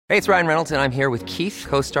Hey, it's Ryan Reynolds, and I'm here with Keith,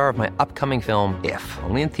 co-star of my upcoming film, If,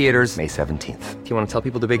 only in theaters May 17th. Do you want to tell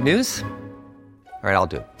people the big news? All right, I'll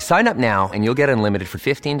do it. Sign up now and you'll get unlimited for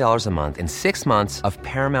 $15 a month and 6 months of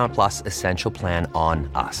Paramount Plus Essential Plan on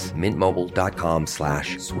us.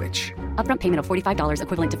 MintMobile.com/switch. Upfront payment of $45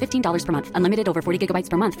 equivalent to $15 per month. Unlimited over 40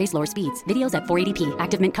 gigabytes per month. Face lower speeds. Videos at 480p.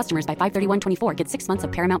 Active Mint customers by 531.24 get 6 months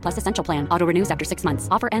of Paramount Plus Essential Plan. Auto renews after 6 months.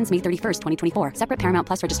 Offer ends May 31st, 2024. Separate Paramount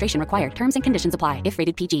Plus registration required. Terms and conditions apply if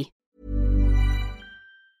rated PG.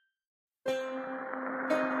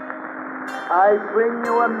 I bring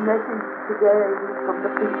you a message today from the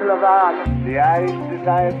people of Ireland. The Irish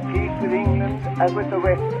desire peace with England and with the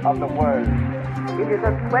rest of the world. It is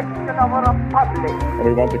a question of a republic. And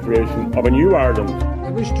we want the creation of a new Ireland.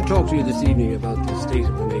 I wish to talk to you this evening about the state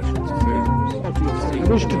of the nation's affairs. I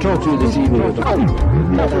wish to talk to you this evening about...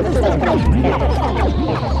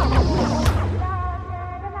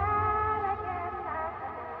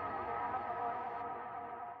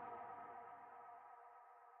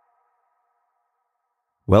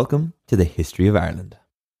 Welcome to the History of Ireland.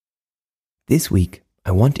 This week,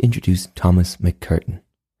 I want to introduce Tomas McCurtain,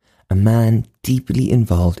 a man deeply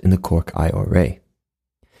involved in the Cork IRA.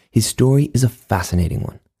 His story is a fascinating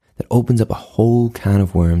one that opens up a whole can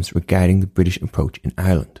of worms regarding the British approach in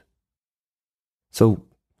Ireland. So,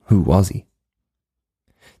 who was he?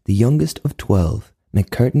 The youngest of 12,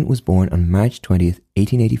 McCurtain was born on March 20th,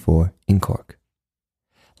 1884 in Cork.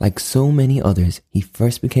 Like so many others, he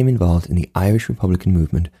first became involved in the Irish Republican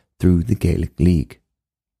movement through the Gaelic League.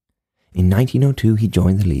 In 1902, he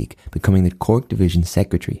joined the League, becoming the Cork Division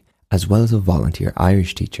Secretary, as well as a volunteer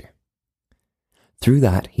Irish teacher. Through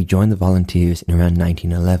that, he joined the Volunteers in around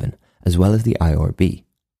 1911, as well as the IRB.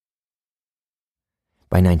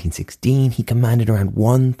 By 1916, he commanded around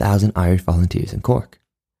 1,000 Irish volunteers in Cork.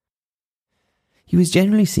 He was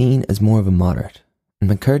generally seen as more of a moderate, and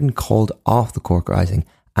McCurtain called off the Cork Rising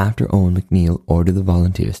after Owen McNeill ordered the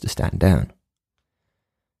volunteers to stand down.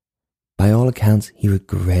 By all accounts, he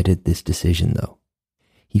regretted this decision though.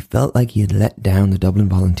 He felt like he had let down the Dublin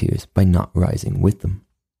volunteers by not rising with them.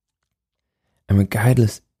 And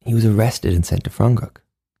regardless, he was arrested and sent to Frongoch.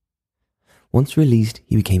 Once released,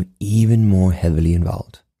 he became even more heavily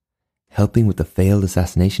involved, helping with the failed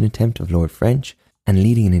assassination attempt of Lord French and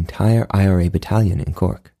leading an entire IRA battalion in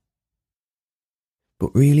Cork.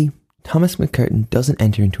 But really, Tomas McCurtain doesn't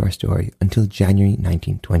enter into our story until January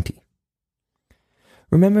 1920.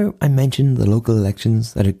 Remember I mentioned the local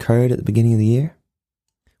elections that occurred at the beginning of the year?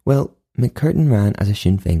 Well, McCurtain ran as a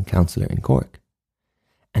Sinn Féin councillor in Cork.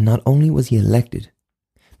 And not only was he elected,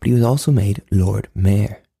 but he was also made Lord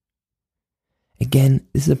Mayor. Again,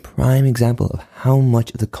 this is a prime example of how much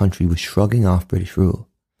of the country was shrugging off British rule,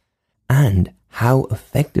 and how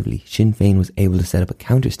effectively Sinn Féin was able to set up a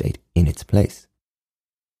counter-state in its place.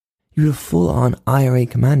 You had a full-on IRA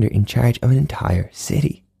commander in charge of an entire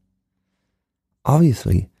city.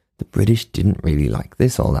 Obviously, the British didn't really like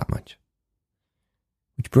this all that much.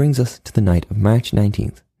 Which brings us to the night of March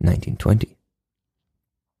 19th, 1920.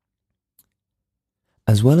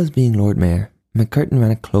 As well as being Lord Mayor, McCurtain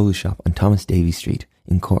ran a clothes shop on Thomas Davy Street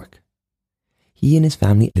in Cork. He and his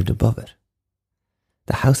family lived above it.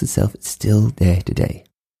 The house itself is still there today.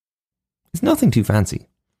 It's nothing too fancy.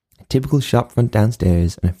 A typical shopfront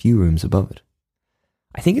downstairs and a few rooms above it.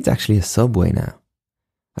 I think it's actually a Subway now.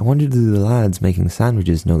 I wonder do the lads making the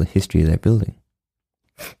sandwiches know the history of their building.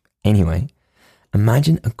 Anyway,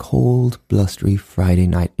 imagine a cold, blustery Friday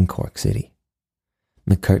night in Cork City.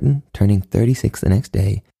 McCurtain, turning 36 the next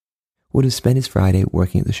day, would have spent his Friday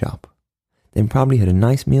working at the shop, then probably had a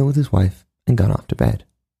nice meal with his wife and gone off to bed.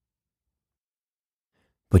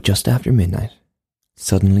 But just after midnight,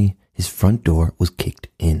 suddenly his front door was kicked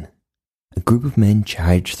in. A group of men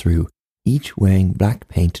charged through, each wearing black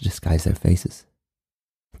paint to disguise their faces.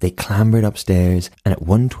 They clambered upstairs, and at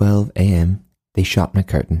 1:12 a.m. they shot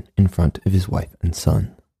McCurtain in front of his wife and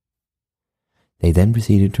son. They then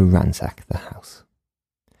proceeded to ransack the house.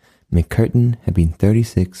 McCurtain had been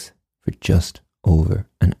 36 for just over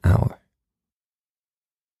an hour.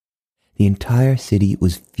 The entire city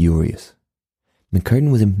was furious. McCurtain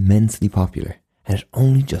was immensely popular and had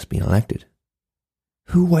only just been elected.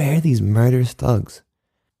 Who were these murderous thugs?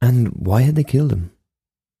 And why had they killed him?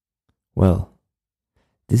 Well,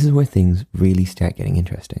 this is where things really start getting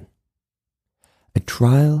interesting. A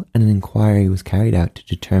trial and an inquiry was carried out to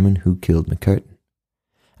determine who killed McCurtain,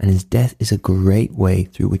 and his death is a great way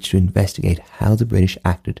through which to investigate how the British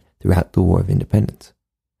acted throughout the War of Independence.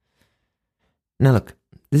 Now look,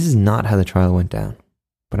 this is not how the trial went down,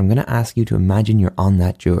 but I'm going to ask you to imagine you're on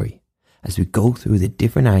that jury as we go through the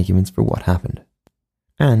different arguments for what happened.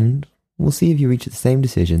 And we'll see if you reach the same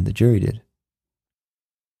decision the jury did.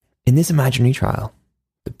 In this imaginary trial,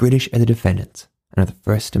 the British are the defendants and are the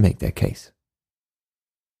first to make their case.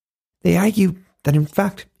 They argue that in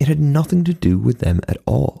fact it had nothing to do with them at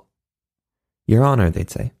all. Your Honour, they'd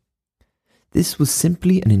say, this was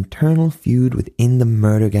simply an internal feud within the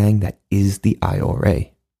murder gang that is the IRA.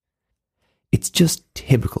 It's just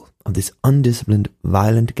typical of this undisciplined,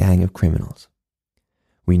 violent gang of criminals.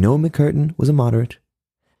 We know McCurtain was a moderate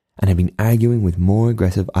and had been arguing with more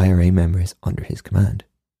aggressive IRA members under his command.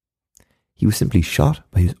 He was simply shot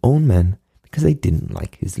by his own men because they didn't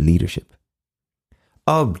like his leadership.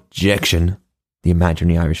 Objection, the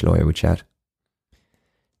imaginary Irish lawyer would shout.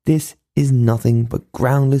 This is nothing but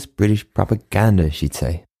groundless British propaganda, she'd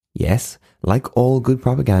say. Yes, like all good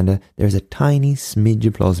propaganda, there's a tiny smidge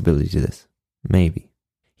of plausibility to this. Maybe.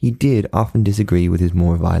 He did often disagree with his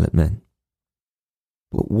more violent men.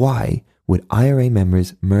 But why would IRA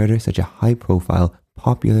members murder such a high-profile,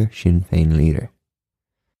 popular Sinn Féin leader?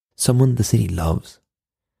 Someone the city loves.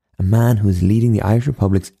 A man who is leading the Irish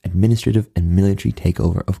Republic's administrative and military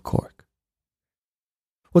takeover of Cork.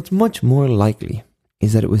 What's much more likely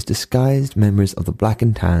is that it was disguised members of the Black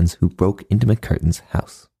and Tans who broke into McCurtain's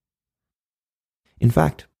house. In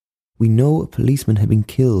fact, we know a policeman had been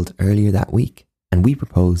killed earlier that week, and we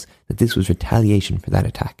propose that this was retaliation for that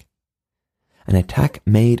attack. An attack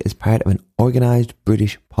made as part of an organised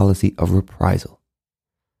British policy of reprisal.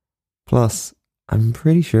 Plus, I'm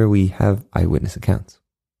pretty sure we have eyewitness accounts.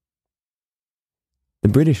 The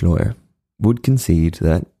British lawyer would concede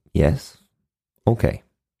that, yes, okay,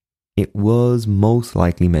 it was most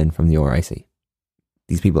likely men from the RIC.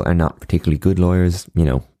 These people are not particularly good lawyers,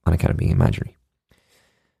 on account of being imaginary.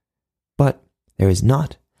 But there is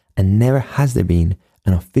not, and never has there been,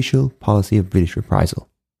 an official policy of British reprisal.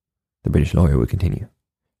 The British lawyer would continue.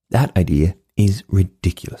 That idea is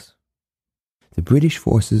ridiculous. The British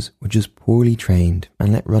forces were just poorly trained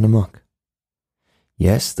and let run amok.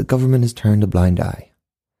 Yes, the government has turned a blind eye,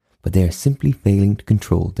 but they are simply failing to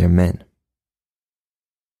control their men.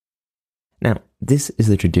 Now, this is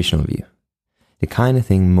the traditional view, the kind of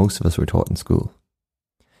thing most of us were taught in school.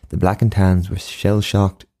 The Black and Tans were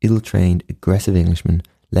shell-shocked, ill-trained, aggressive Englishmen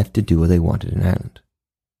left to do what they wanted in Ireland.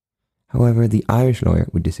 However, the Irish lawyer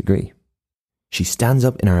would disagree. She stands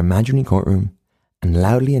up in our imaginary courtroom and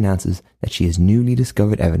loudly announces that she has newly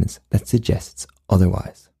discovered evidence that suggests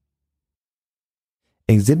otherwise.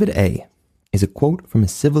 Exhibit A is a quote from a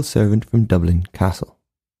civil servant from Dublin Castle.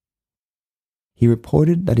 He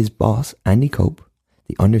reported that his boss, Andy Cope,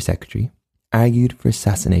 the Under-Secretary, argued for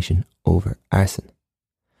assassination over arson.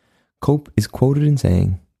 Cope is quoted in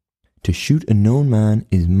saying, "To shoot a known man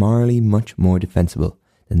is morally much more defensible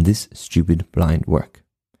than this stupid blind work,"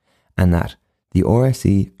 and that the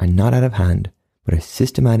RIC are not out of hand but are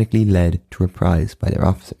systematically led to reprise by their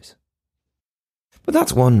officers. But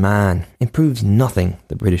that's one man. It proves nothing,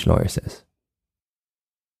 the British lawyer says.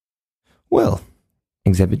 Well,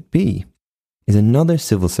 Exhibit B is another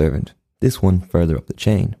civil servant, this one further up the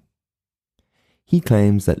chain. He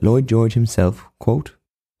claims that Lloyd George himself, quote,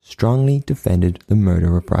 strongly defended the murder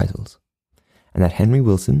reprisals, and that Henry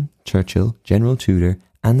Wilson, Churchill, General Tudor,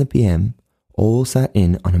 and the PM all sat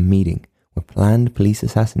in on a meeting where planned police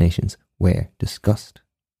assassinations were discussed.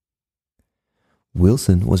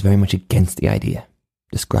 Wilson was very much against the idea,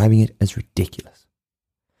 describing it as ridiculous,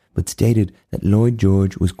 but stated that Lloyd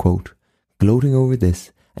George was, quote, gloating over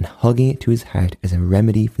this and hugging it to his heart as a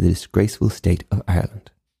remedy for the disgraceful state of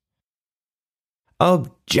Ireland.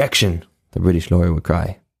 Objection, the British lawyer would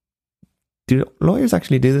cry. Do lawyers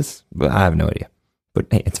actually do this? Well, I have no idea, but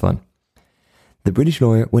hey, it's fun. The British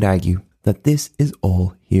lawyer would argue that this is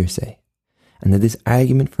all hearsay, and that this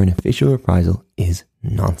argument for an official reprisal is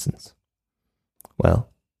nonsense. Well,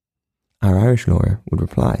 our Irish lawyer would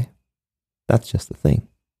reply, that's just the thing.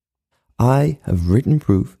 I have written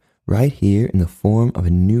proof right here in the form of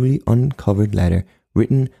a newly uncovered letter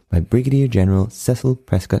written by Brigadier General Cecil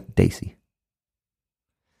Prescott Dacey.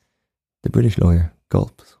 The British lawyer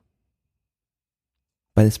gulps.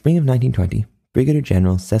 By the spring of 1920, Brigadier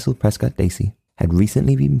General Cecil Prescott Dacey had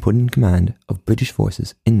recently been put in command of British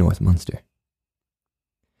forces in North Munster.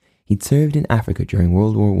 He'd served in Africa during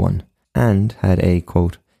World War I and had a,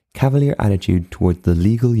 quote, cavalier attitude towards the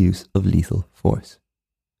legal use of lethal force.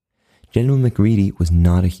 General Macready was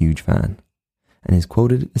not a huge fan, and is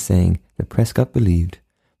quoted as saying that Prescott believed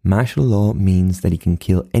martial law means that he can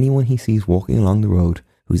kill anyone he sees walking along the road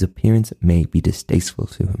whose appearance may be distasteful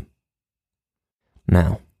to him.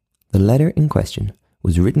 Now, the letter in question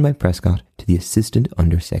was written by Prescott to the Assistant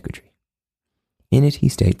Under-Secretary. In it he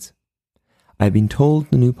states, I have been told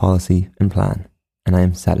the new policy and plan, and I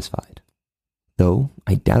am satisfied. though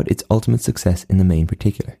I doubt its ultimate success in the main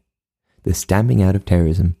particular, the stamping out of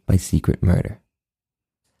terrorism by secret murder.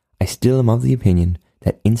 I still am of the opinion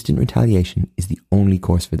that instant retaliation is the only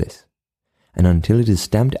course for this, and until it is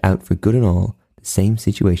stamped out for good and all, the same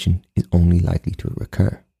situation is only likely to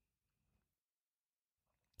recur.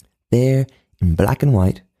 There, in black and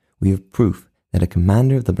white, we have proof that a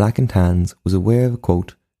commander of the Black and Tans was aware of a,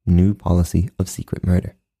 quote, new policy of secret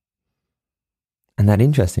murder. And that,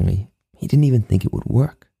 interestingly, he didn't even think it would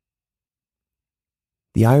work.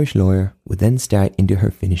 The Irish lawyer would then start into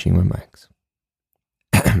her finishing remarks.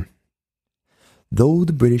 Though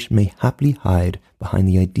the British may happily hide behind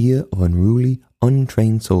the idea of unruly,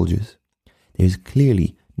 untrained soldiers, there is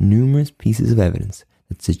clearly numerous pieces of evidence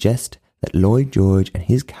that suggest that Lloyd George and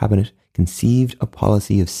his cabinet conceived a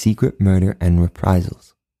policy of secret murder and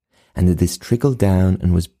reprisals, and that this trickled down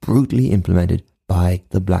and was brutally implemented by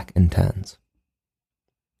the Black and Tans.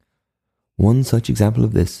 One such example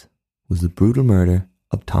of this was the brutal murder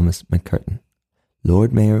of Thomas McCurtain,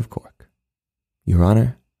 Lord Mayor of Cork. Your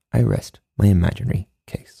Honour, I rest my imaginary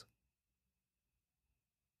case.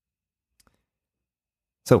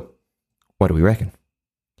 So, what do we reckon?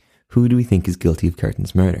 Who do we think is guilty of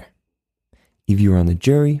Curtin's murder? If you were on the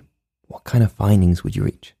jury, what kind of findings would you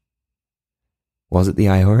reach? Was it the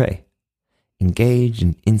IRA, engaged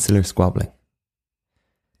in insular squabbling?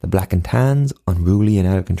 The Black and Tans, unruly and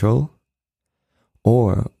out of control?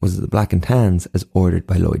 Or was it the Black and Tans as ordered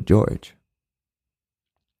by Lloyd George?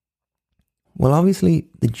 Well, obviously,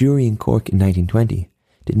 the jury in Cork in 1920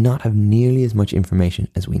 did not have nearly as much information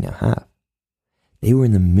as we now have. They were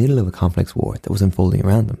in the middle of a complex war that was unfolding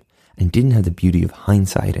around them and didn't have the beauty of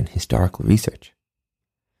hindsight and historical research.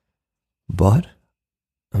 But,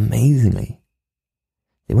 amazingly,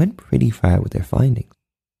 they went pretty far with their findings.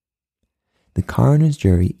 The coroner's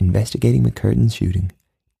jury investigating McCurtain's shooting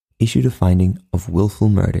issued a finding of willful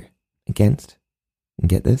murder against, and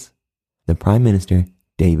get this, the Prime Minister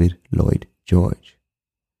David Lloyd George.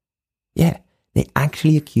 Yeah, they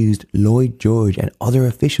actually accused Lloyd George and other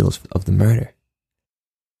officials of the murder.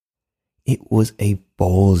 It was a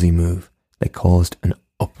ballsy move that caused an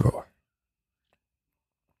uproar.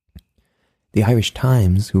 The Irish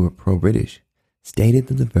Times, who were pro-British, stated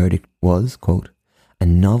that the verdict was, quote, a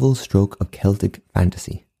novel stroke of Celtic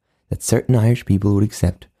fantasy that certain Irish people would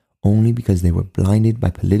accept only because they were blinded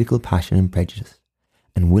by political passion and prejudice,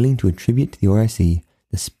 and willing to attribute to the RSC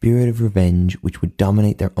the spirit of revenge which would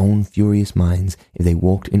dominate their own furious minds if they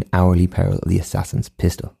walked in hourly peril of the assassin's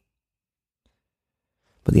pistol.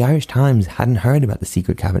 But the Irish Times hadn't heard about the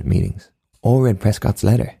secret cabinet meetings or read Prescott's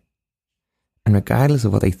letter. And regardless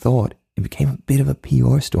of what they thought, it became a bit of a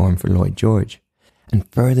PR storm for Lloyd George and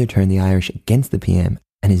further turned the Irish against the PM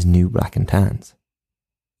and his new Black and Tans.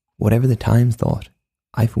 Whatever the Times thought,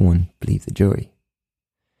 I for one believe the jury.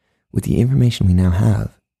 With the information we now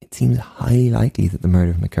have, it seems highly likely that the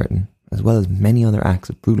murder of McCurtain, as well as many other acts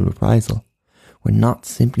of brutal reprisal, were not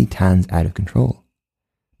simply Tans out of control,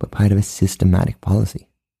 but part of a systematic policy.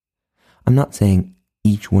 I'm not saying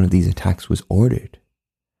each one of these attacks was ordered,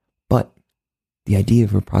 but the idea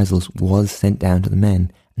of reprisals was sent down to the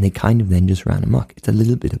men and they kind of then just ran amok. It's a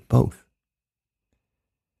little bit of both.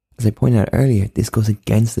 As I pointed out earlier, this goes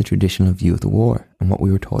against the traditional view of the war and what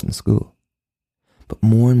we were taught in school. But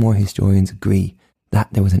more and more historians agree that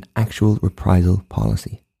there was an actual reprisal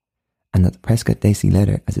policy, and that the Prescott-Dacey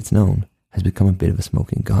letter, as it's known, has become a bit of a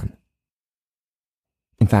smoking gun.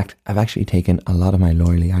 In fact, I've actually taken a lot of my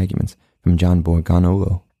lawyerly arguments from John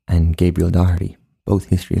Borgonovo and Gabriel Doherty, both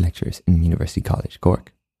history lecturers in University College,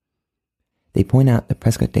 Cork. They point out that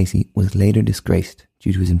Prescott-Dacey was later disgraced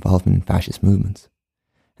due to his involvement in fascist movements,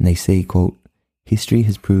 and they say, quote, history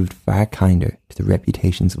has proved far kinder to the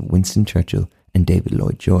reputations of Winston Churchill and David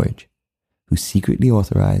Lloyd George, who secretly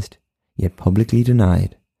authorised, yet publicly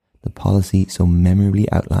denied, the policy so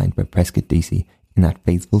memorably outlined by Prescott-Dacey in that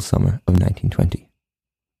fateful summer of 1920.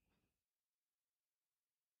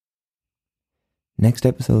 Next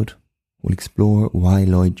episode, we'll explore why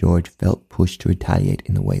Lloyd George felt pushed to retaliate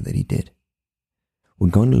in the way that he did. We're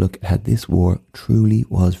going to look at how this war truly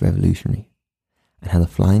was revolutionary, and how the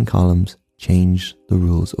flying columns changed the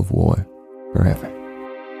rules of war forever.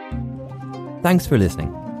 Thanks for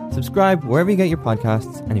listening. Subscribe wherever you get your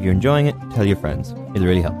podcasts, and if you're enjoying it, tell your friends. It'll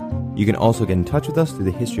really help. You can also get in touch with us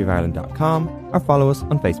through thehistoryofireland.com or follow us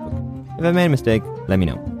on Facebook. If I made a mistake, let me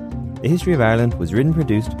know. The History of Ireland was written and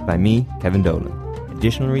produced by me, Kevin Dolan.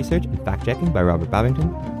 Additional research and fact-checking by Robert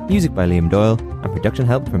Babington, music by Liam Doyle, and production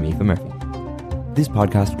help from Aoife Murphy. This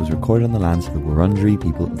podcast was recorded on the lands of the Wurundjeri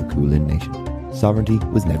people of the Kulin Nation. Sovereignty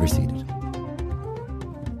was never ceded.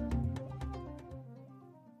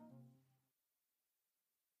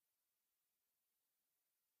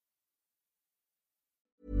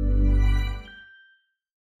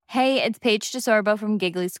 Hey, it's Paige DeSorbo from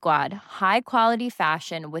Giggly Squad. High quality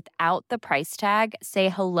fashion without the price tag. Say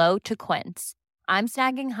hello to Quince. I'm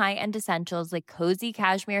snagging high-end essentials like cozy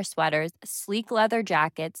cashmere sweaters, sleek leather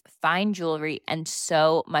jackets, fine jewelry, and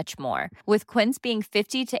so much more. With Quince being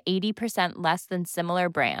 50 to 80% less than similar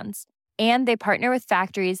brands. And they partner with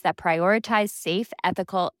factories that prioritize safe,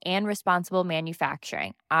 ethical, and responsible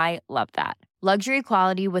manufacturing. I love that. Luxury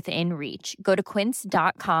quality within reach. Go to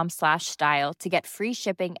quince.com/style to get free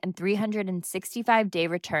shipping and 365-day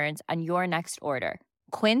returns on your next order.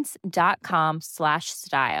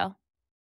 Quince.com/style.